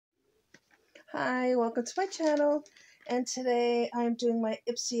Hi, welcome to my channel, and today I'm doing my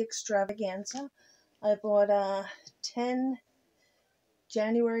Ipsy Extravaganza. I bought 10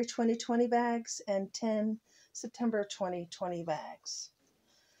 January 2020 bags and 10 September 2020 bags.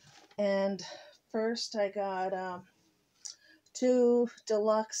 And first I got 2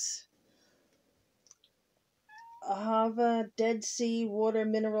 deluxe Ahava Dead Sea Water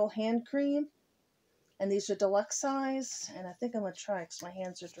Mineral Hand Cream, and these are deluxe size, and I think I'm going to try because my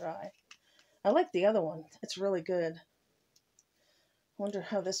hands are dry. I like the other one. It's really good. Wonder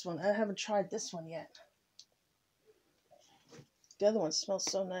how this one, I haven't tried this one yet. The other one smells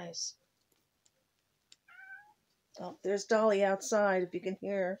so nice. Oh, there's Dolly outside if you can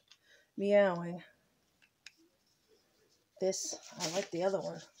hear her meowing. This, I like the other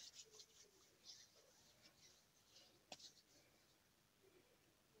one.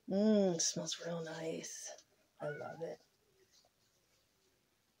 It smells real nice. I love it.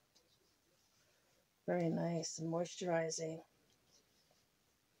 Very nice and moisturizing.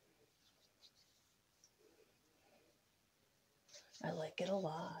 I like it a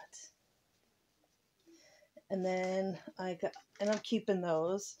lot. And then I'm keeping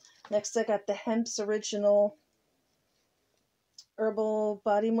those. Next I got the Hemp's Original Herbal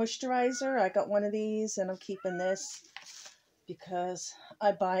Body Moisturizer. I got one of these and I'm keeping this because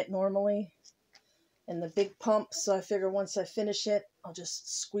I buy it normally in the big pump, so I figure once I finish it, I'll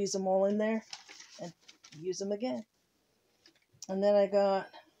just squeeze them all in there and use them again. And then I got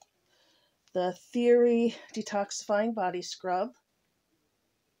the Theory Detoxifying Body Scrub.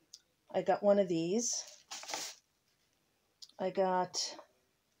 I got one of these. I got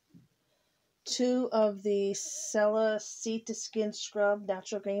 2 of the Sella Seed to Skin Scrub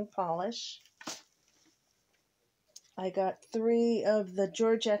Natural Green Polish. I got 3 of the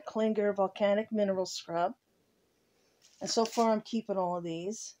Georgette Klinger Volcanic Mineral Scrub. And so far I'm keeping all of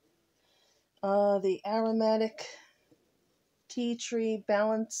these. The Aromatic Tea Tree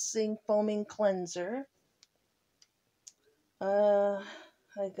Balancing Foaming Cleanser. I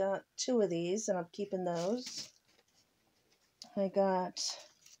got 2 of these and I'm keeping those. I got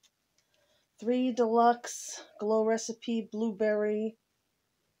 3 Deluxe Glow Recipe Blueberry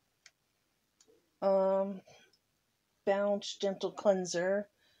Bounce Gentle Cleanser.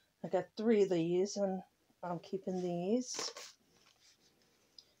 I got 3 of these and I'm keeping these.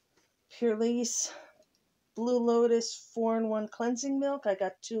 Pure Lace Blue Lotus 4-in-1 Cleansing Milk. I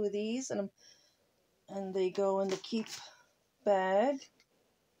got 2 of these and they go in the keep bag.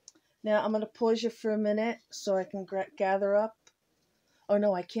 Now I'm going to pause you for a minute so I can gather up. Oh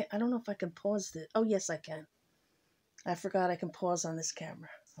no, I can't. I don't know if I can pause this. Oh yes, I can. I forgot I can pause on this camera.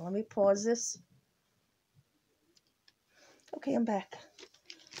 Let me pause this. Okay, I'm back.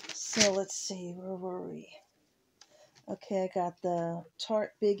 So let's see, where were we? Okay, I got the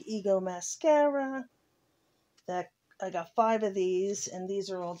Tarte Big Ego Mascara. I got 5 of these, and these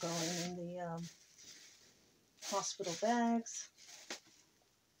are all going in the hospital bags.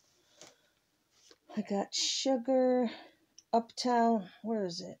 I got Sugar Uptown. Where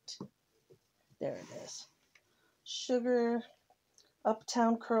is it? There it is. Sugar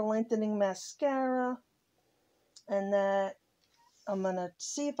Uptown Curl Lengthening Mascara. And that, I'm going to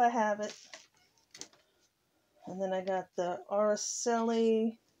see if I have it. And then I got the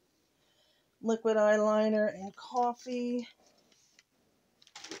Araceli Liquid Eyeliner in Coffee.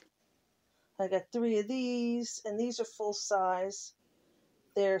 I got 3 of these, and these are full size.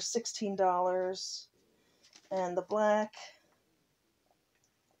 They're $16. And the black,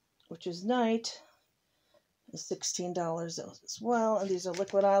 which is Night, is $16 as well. And these are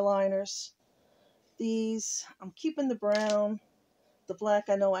liquid eyeliners. These, I'm keeping the brown. The black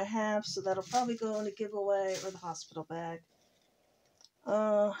I know I have, so that'll probably go in a giveaway or the hospital bag.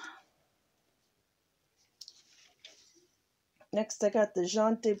 Next I got the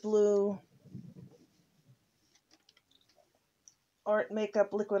Jante Blue Art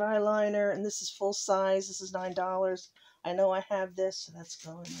Makeup Liquid Eyeliner, and this is full size. This is $9. I know I have this, so that's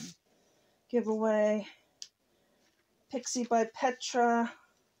going in giveaway. Pixie by Petra.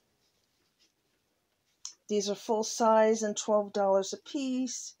 These are full size and $12 a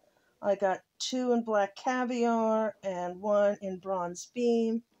piece. I got 2 in Black Caviar and 1 in Bronze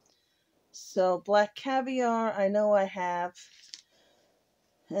Beam. So Black Caviar I know I have.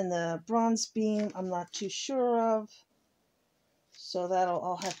 And the Bronze Beam I'm not too sure of. So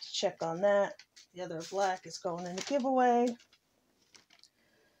I'll have to check on that. The other black is going in the giveaway.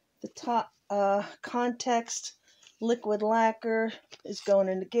 The top Context Liquid Lacquer is going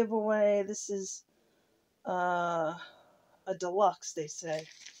in the giveaway. This is a deluxe, they say.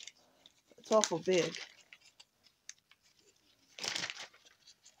 It's awful big.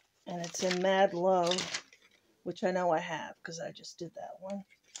 And it's in Mad Love, which I know I have because I just did that one.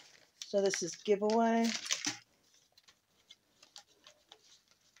 So this is giveaway.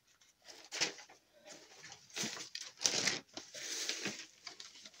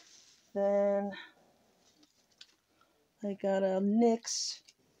 Then I got a NYX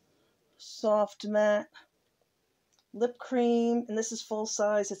Soft Matte Lip Cream, and this is full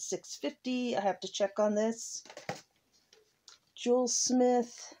size. It's $6.50. I have to check on this. Jewel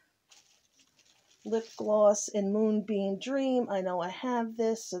Smith Lip Gloss in Moonbeam Dream. I know I have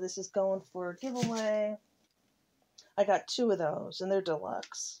this, so this is going for a giveaway. I got 2 of those, and they're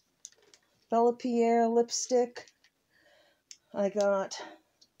deluxe. Bella Pierre lipstick. I got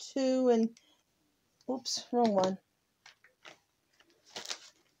 2 in, oops, wrong one.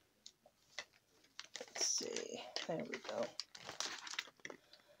 Let's see, there we go.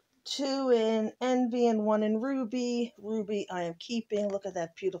 2 in Envy and 1 in Ruby. Ruby I am keeping. Look at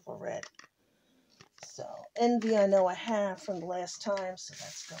that beautiful red. So Envy I know I have from the last time, so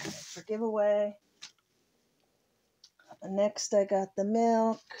that's going in for giveaway. Next I got the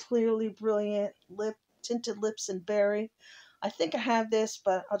Milk Clearly Brilliant Tinted Lips in Berry. I think I have this,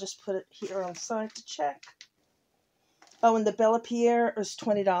 but I'll just put it here on the side to check. Oh, and the Bella Pierre is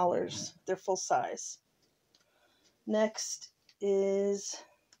 $20. They're full size. Next is,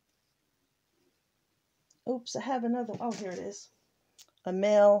 oops, I have another, oh, here it is. A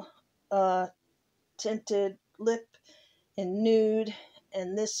male tinted lip in Nude,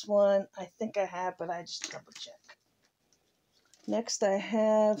 and this one I think I have, but I just double check. Next I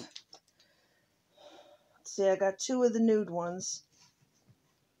have, let's see, I got 2 of the nude ones.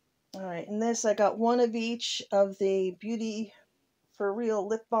 All right, in this I got 1 of each of the Beauty for Real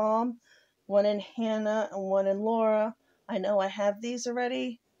lip balm, 1 in Hannah and 1 in Laura. I know I have these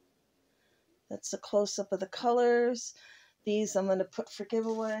already. That's a close-up of the colors. These I'm going to put for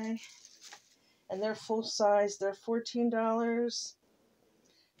giveaway. And they're full size. They're $14.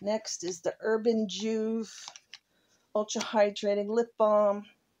 Next is the Urban Juve Ultra Hydrating Lip Balm.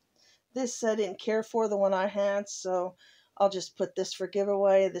 This I didn't care for, the one I had, so I'll just put this for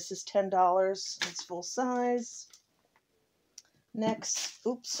giveaway. This is $10. It's full size. Next,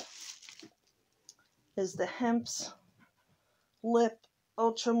 oops, is the Hemp's Lip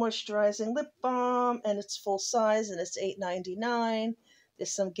Ultra Moisturizing Lip Balm, and it's full size, and it's $8.99.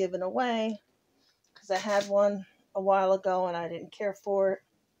 This I'm giving away because I had one a while ago and I didn't care for it.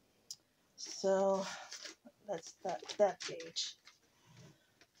 So that's that page.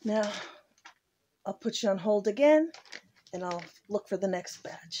 Now I'll put you on hold again and I'll look for the next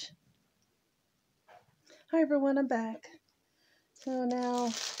batch. Hi everyone, I'm back. So now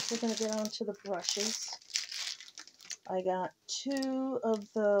we're going to get on to the brushes. I got 2 of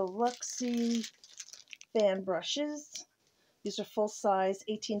the Luxie fan brushes. These are full size,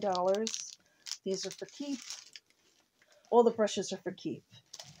 $18. These are for keep. All the brushes are for keep.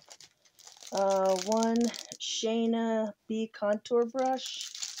 1 Shayna B contour brush,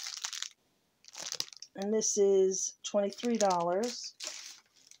 and this is $23.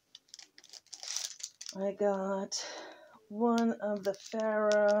 I got 1 of the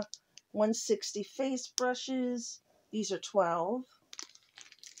Farrah 160 face brushes. These are $12.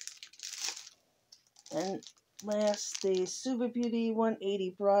 And last, the Suva Beauty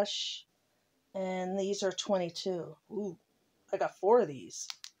 180 brush, and these are $22. Ooh, I got 4 of these.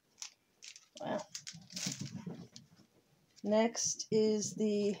 Wow. Next is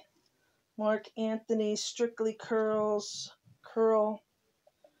the Marc Anthony Strictly Curls Curl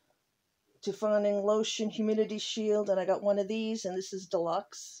Defining Lotion Humidity Shield, and I got 1 of these, and this is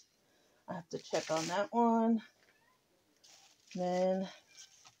deluxe. I have to check on that one. Then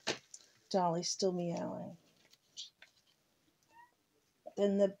Dolly's still meowing.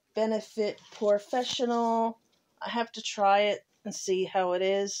 Then the Benefit Professional. I have to try it and see how it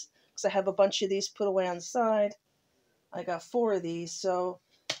is because I have a bunch of these put away on the side. I got 4 of these, so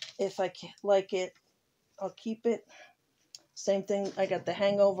if I like it, I'll keep it. Same thing, I got the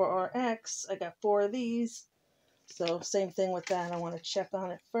Hangover RX. I got 4 of these. So same thing with that. I want to check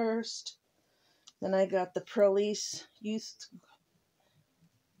on it first. Then I got the Prolice Youth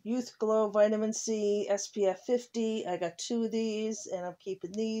Glow Vitamin C SPF 50. I got 2 of these, and I'm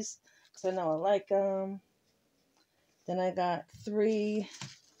keeping these because I know I like them. Then I got 3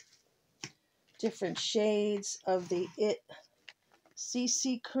 different shades of the IT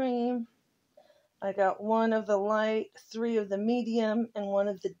CC cream. I got 1 of the light, 3 of the medium, and 1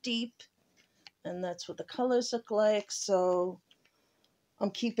 of the deep. And that's what the colors look like. So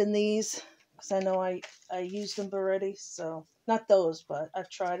I'm keeping these because I know I used them already. So not those, but I've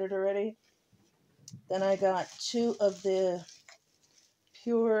tried it already. Then I got 2 of the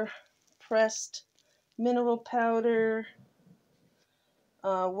Pure pressed mineral powder,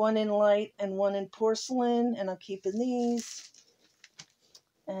 one in light and one in porcelain, and I'm keeping these.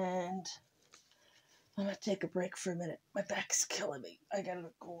 And I'm going to take a break for a minute. My back's killing me. I got to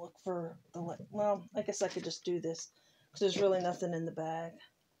go look for the light. Well, I guess I could just do this because there's really nothing in the bag.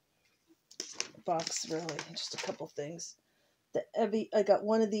 Box, really. Just a couple things. I got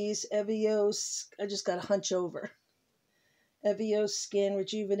one of these Evios. I just got to hunch over. Evio Skin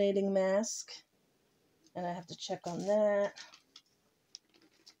Rejuvenating Mask. And I have to check on that.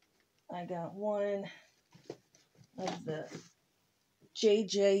 I got one of the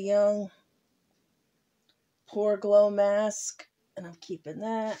JJ Young Pore Glow Mask, and I'm keeping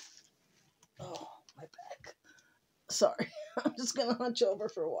that. Oh, my back. Sorry, I'm just going to hunch over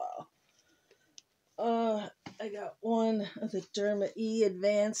for a while. I got one of the Derma E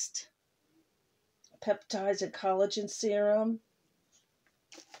Advanced Peptides and Collagen Serum.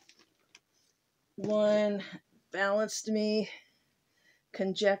 One Balanced Me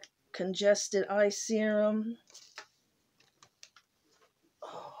Congested Eye Serum.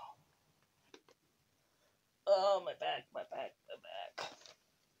 Oh, my back.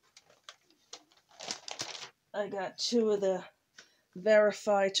 I got two of the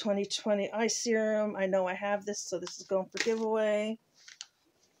Verify 2020 Eye Serum. I know I have this, so this is going for giveaway.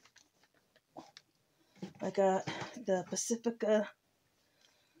 I got the Pacifica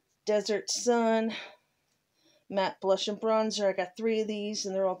Desert Sun Matte Blush and Bronzer. I got 3 of these,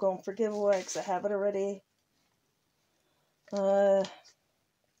 and they're all going for giveaway because I have it already. I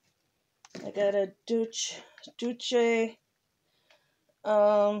got a Duce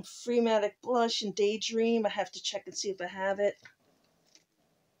Freematic Blush and Daydream. I have to check and see if I have it.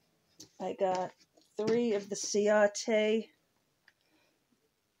 I got 3 of the Ciate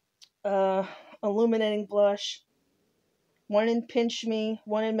Illuminating Blush. 1 in Pinch Me,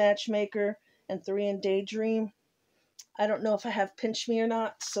 1 in Matchmaker, and 3 in Daydream. I don't know if I have Pinch Me or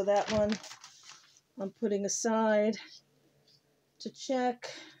not, so that one I'm putting aside to check.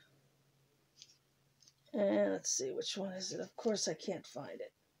 And let's see, which one is it? Of course I can't find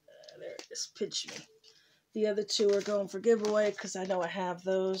it. There it is, Pinch Me. The other 2 are going for giveaway because I know I have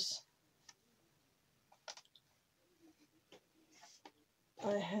those.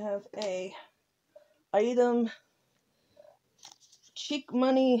 I have a item Cheek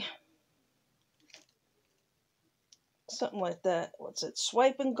Money, something like that. What's it?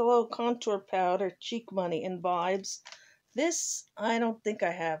 Swipe and Glow Contour Powder, Cheek Money in Vibes. This I don't think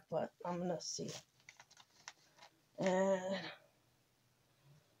I have, but I'm gonna see. And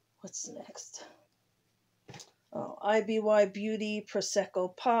what's next? Oh, IBY Beauty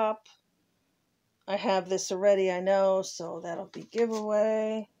Prosecco Pop. I have this already, I know, so that'll be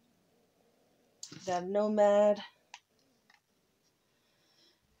giveaway. Got Nomad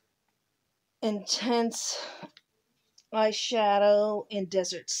Intense Eyeshadow in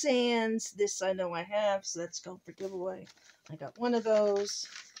Desert Sands. This I know I have, so that's going for giveaway. I got one of those.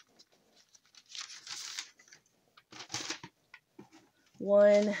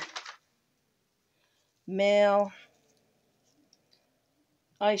 One Male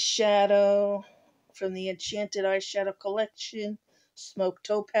Eyeshadow from the Enchanted Eyeshadow Collection, Smoke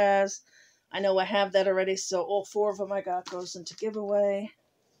Topaz. I know I have that already, so all 4 of them I got goes into giveaway.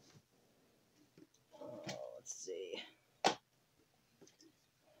 Let's see.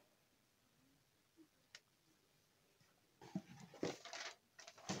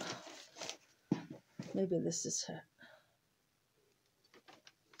 Maybe this is her.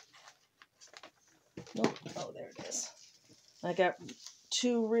 Nope. Oh, there it is. I got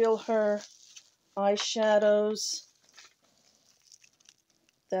 2 Real Her eyeshadows.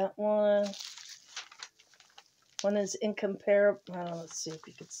 That one. One is Incomparable. Let's see if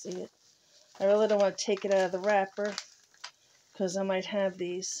you can see it. I really don't want to take it out of the wrapper because I might have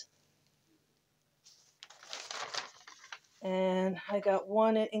these. And I got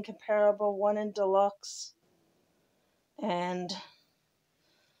 1 in Incomparable, 1 in Deluxe. And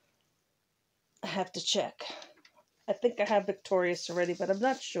I have to check. I think I have Victorious already, but I'm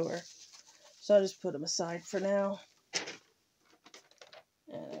not sure. So I'll just put them aside for now.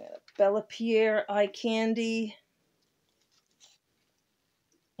 And I got Bella Pierre Eye Candy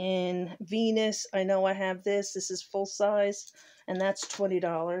in Venus. I know I have this. This is full size, and that's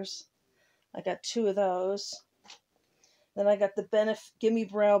 $20. I got 2 of those. Then I got the Gimme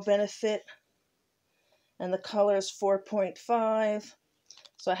Brow Benefit, and the color is 4.5.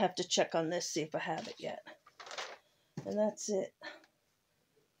 So I have to check on this, see if I have it yet. And that's it.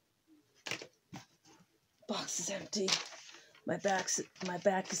 Box is empty. My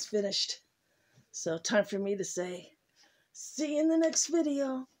back is finished. So time for me to say, see you in the next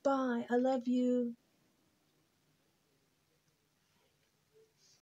video. Bye. I love you.